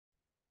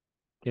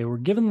Okay, we're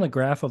given the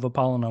graph of a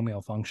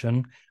polynomial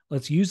function.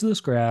 Let's use this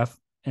graph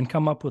and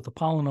come up with the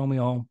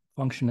polynomial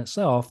function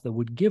itself that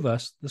would give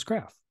us this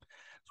graph.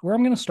 So where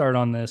I'm going to start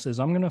on this is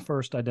I'm going to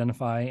first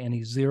identify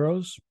any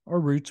zeros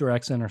or roots or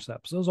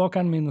x-intercepts. Those all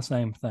kind of mean the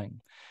same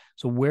thing.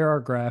 So where our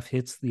graph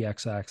hits the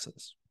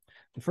x-axis.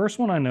 The first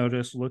one I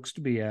notice looks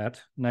to be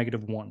at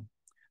 -1.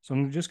 So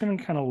I'm just going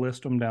to kind of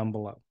list them down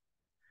below.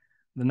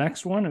 The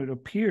next one, it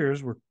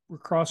appears we're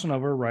crossing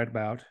over right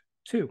about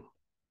 2.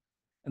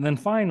 And then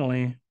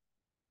finally,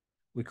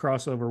 we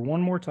cross over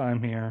one more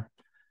time here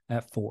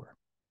at 4.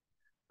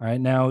 All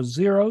right, now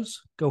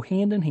zeros go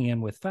hand in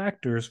hand with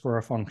factors for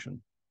a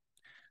function.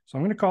 So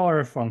I'm going to call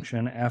our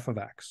function f of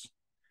x.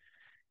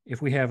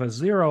 If we have a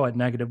 0 at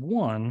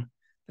 -1,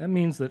 that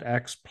means that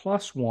x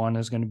plus 1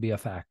 is going to be a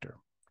factor.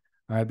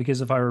 All right,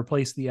 because if I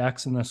replace the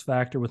x in this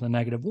factor with a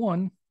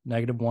 -1,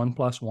 -1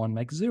 plus 1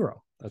 makes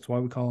 0. That's why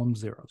we call them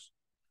zeros.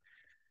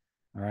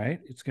 All right,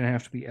 it's going to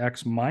have to be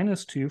x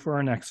minus 2 for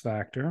our next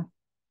factor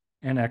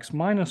and x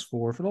minus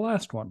 4 for the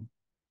last one.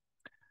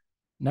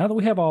 Now that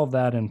we have all of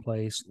that in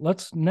place,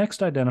 let's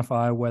next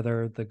identify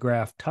whether the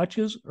graph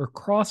touches or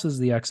crosses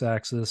the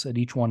x-axis at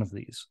each one of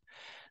these.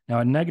 Now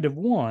at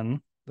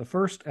 -1, the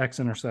first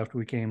x-intercept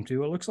we came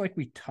to, it looks like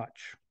we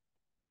touch.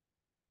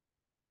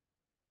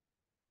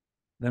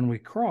 Then we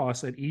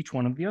cross at each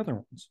one of the other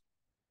ones.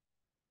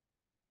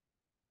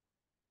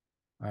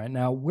 All right,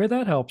 now where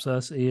that helps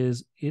us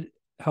is it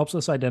helps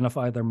us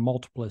identify their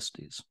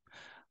multiplicities.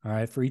 All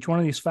right, for each one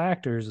of these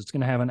factors, it's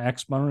going to have an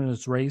exponent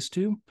it's raised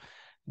to.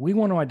 We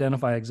want to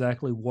identify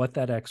exactly what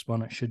that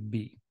exponent should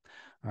be.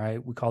 All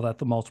right, we call that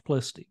the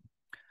multiplicity.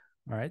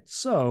 All right,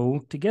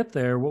 so to get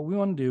there, what we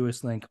want to do is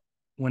think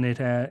when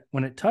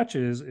it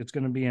touches, it's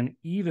going to be an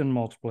even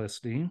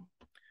multiplicity.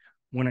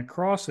 When it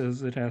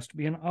crosses, it has to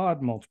be an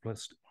odd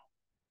multiplicity.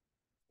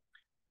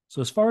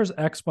 So as far as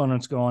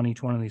exponents go on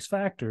each one of these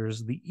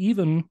factors, the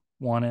even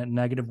one at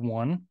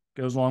 -1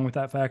 goes along with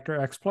that factor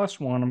x plus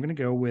 1. I'm going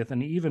to go with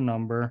an even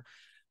number.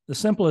 The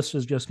simplest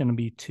is just going to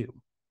be 2.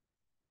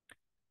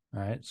 All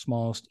right,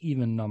 smallest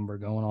even number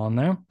going on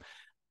there.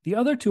 The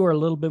other two are a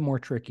little bit more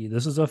tricky.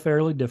 This is a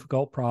fairly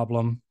difficult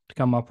problem to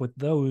come up with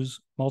those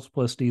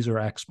multiplicities or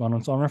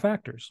exponents on our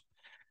factors.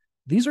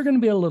 These are going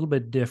to be a little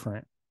bit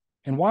different.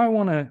 And why I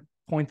want to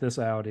point this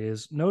out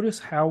is notice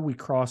how we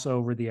cross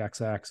over the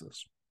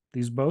x-axis.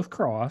 These both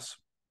cross,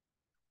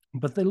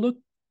 but they look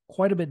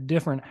quite a bit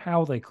different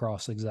how they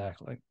cross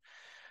exactly.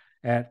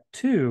 At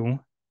 2,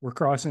 we're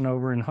crossing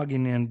over and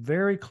hugging in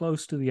very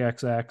close to the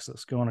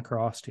x-axis going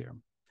across here,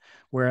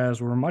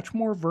 whereas we're much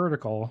more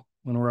vertical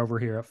when we're over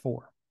here at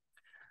 4.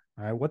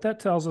 All right, what that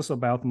tells us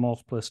about the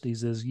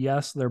multiplicities is,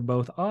 yes, they're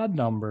both odd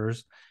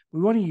numbers.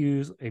 We want to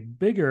use a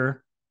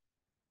bigger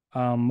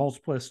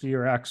multiplicity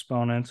or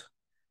exponent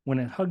when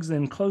it hugs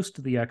in close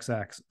to the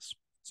x-axis.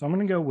 So I'm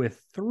going to go with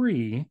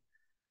 3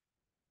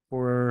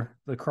 for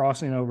the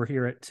crossing over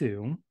here at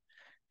 2,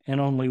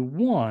 and only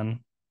 1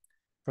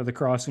 for the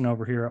crossing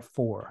over here at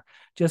 4,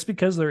 just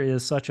because there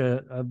is such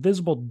a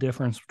visible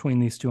difference between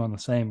these two on the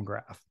same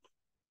graph.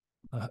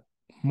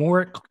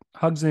 More it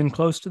hugs in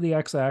close to the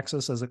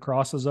x-axis as it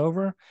crosses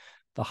over,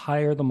 the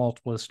higher the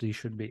multiplicity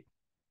should be.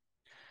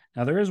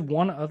 Now, there is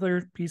one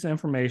other piece of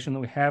information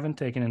that we haven't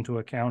taken into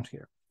account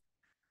here.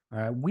 All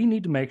right, we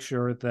need to make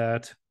sure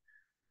that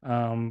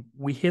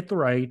we hit the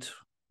right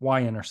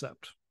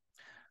y-intercept.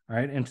 All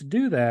right, and to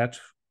do that,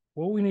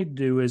 what we need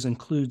to do is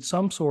include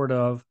some sort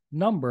of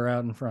number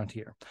out in front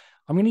here.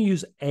 I'm going to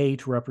use a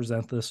to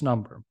represent this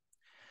number.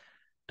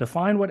 To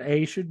find what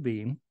a should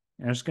be,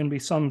 and it's going to be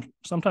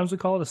sometimes we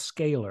call it a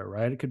scalar,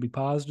 right? It could be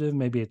positive,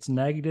 maybe it's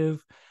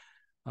negative,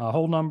 a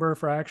whole number,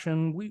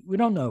 fraction. We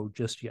don't know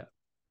just yet.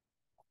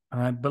 All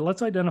right, but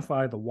let's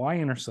identify the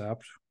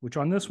y-intercept, which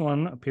on this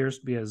one appears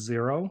to be a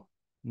 0,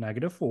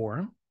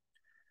 -4.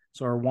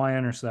 So our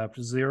y-intercept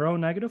is 0,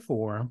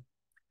 -4.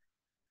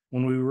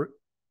 When we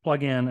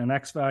plug in an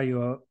x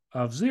value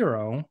of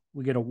 0,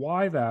 we get a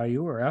y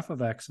value or f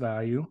of x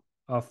value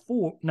of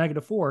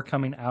 -4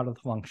 coming out of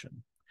the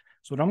function.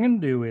 So what I'm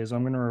going to do is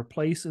I'm going to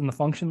replace in the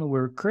function that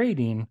we're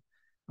creating,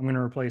 I'm going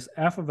to replace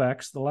f of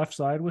x, the left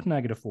side, with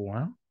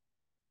 -4.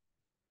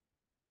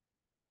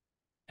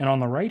 And on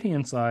the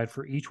right-hand side,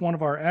 for each one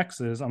of our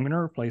x's, I'm going to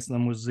replace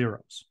them with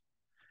zeros.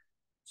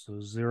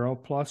 So 0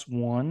 plus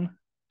 1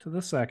 to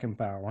the second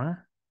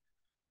power,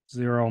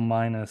 0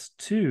 minus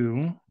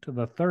 2 to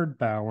the third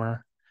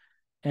power,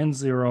 and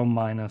 0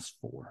 minus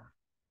 4.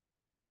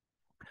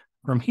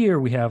 From here,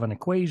 we have an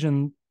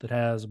equation that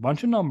has a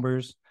bunch of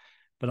numbers,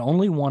 but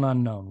only one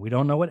unknown. We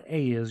don't know what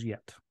a is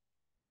yet.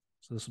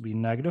 So this will be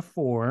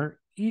 -4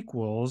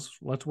 equals,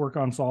 let's work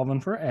on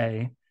solving for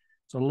a.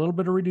 So a little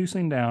bit of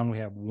reducing down, we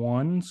have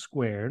 1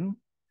 squared,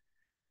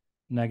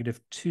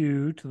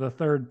 -2 to the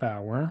third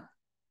power,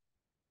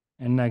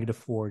 and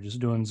 -4, just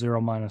doing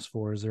 0 minus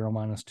 4, 0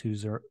 minus 2,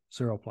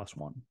 0 plus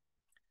 1.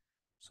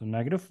 So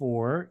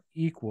 -4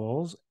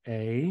 equals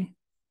a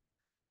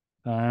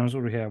times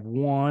what we have,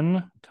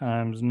 1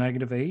 times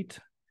 -8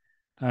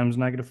 times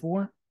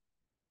 -4,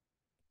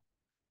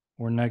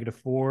 or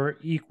 -4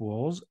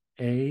 equals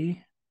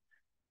a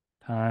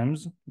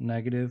times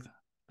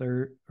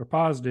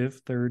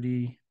positive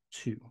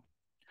 32.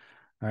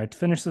 All right, to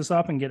finish this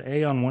up and get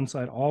a on one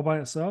side all by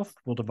itself,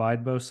 we'll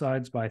divide both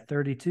sides by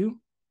 32.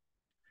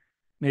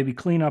 Maybe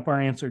clean up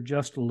our answer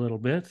just a little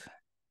bit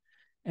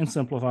and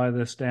simplify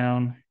this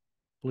down. I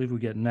believe we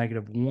get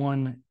negative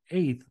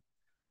 1/8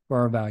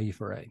 for our value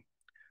for a.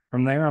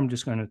 From there, I'm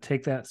just going to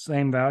take that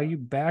same value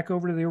back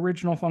over to the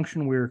original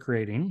function we were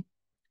creating,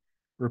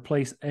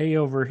 replace a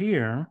over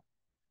here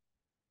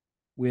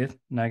with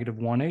negative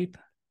 1/8.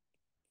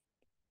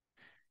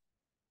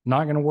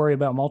 Not going to worry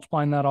about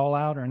multiplying that all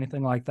out or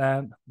anything like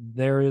that.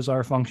 There is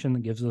our function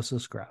that gives us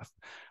this graph.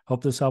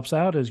 Hope this helps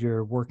out as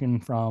you're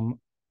working from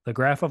the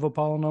graph of a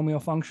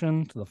polynomial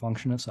function to the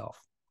function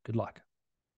itself. Good luck.